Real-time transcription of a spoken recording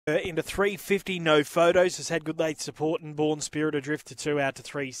Into 350, no photos. Has had good late support and Born Spirit adrift to 2 out to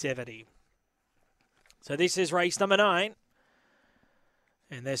 370. So this is race number 9.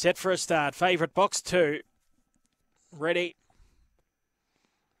 And they're set for a start. Favourite box 2. Ready.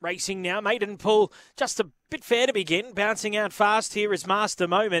 Racing now. Maiden Pull just a bit fair to begin. Bouncing out fast here is Master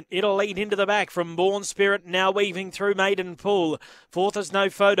Moment. It'll lead into the back from Born Spirit. Now weaving through Maiden Pull. Fourth is No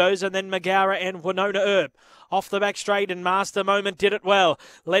Photos and then Megara and Winona Earp. Off the back straight and Master Moment did it well.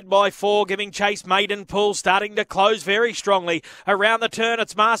 Led by 4, giving chase Maiden Pull. Starting to close very strongly. Around the turn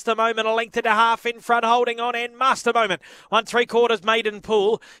it's Master Moment. A length and a half in front holding on and Master Moment. 1 3/4 Maiden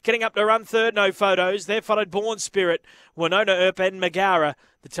Pull. Getting up to run third, No Photos. There followed Born Spirit, Winona Earp and Megara.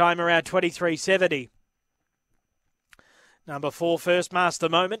 The time around 23.70. Number 4 first, Master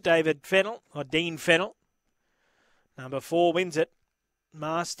Moment, Dean Fennell. Number 4 wins it.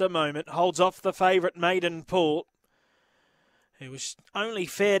 Master Moment holds off the favourite Maiden Pull. It was only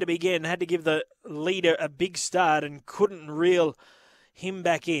fair to begin. Had to give the leader a big start and couldn't reel him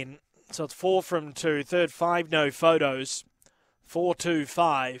back in. So it's 4 from 2. Third, 5 No Photos. 4, 2,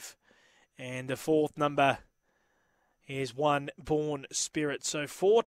 5. And the fourth number is 1 Born Spirit. So 4,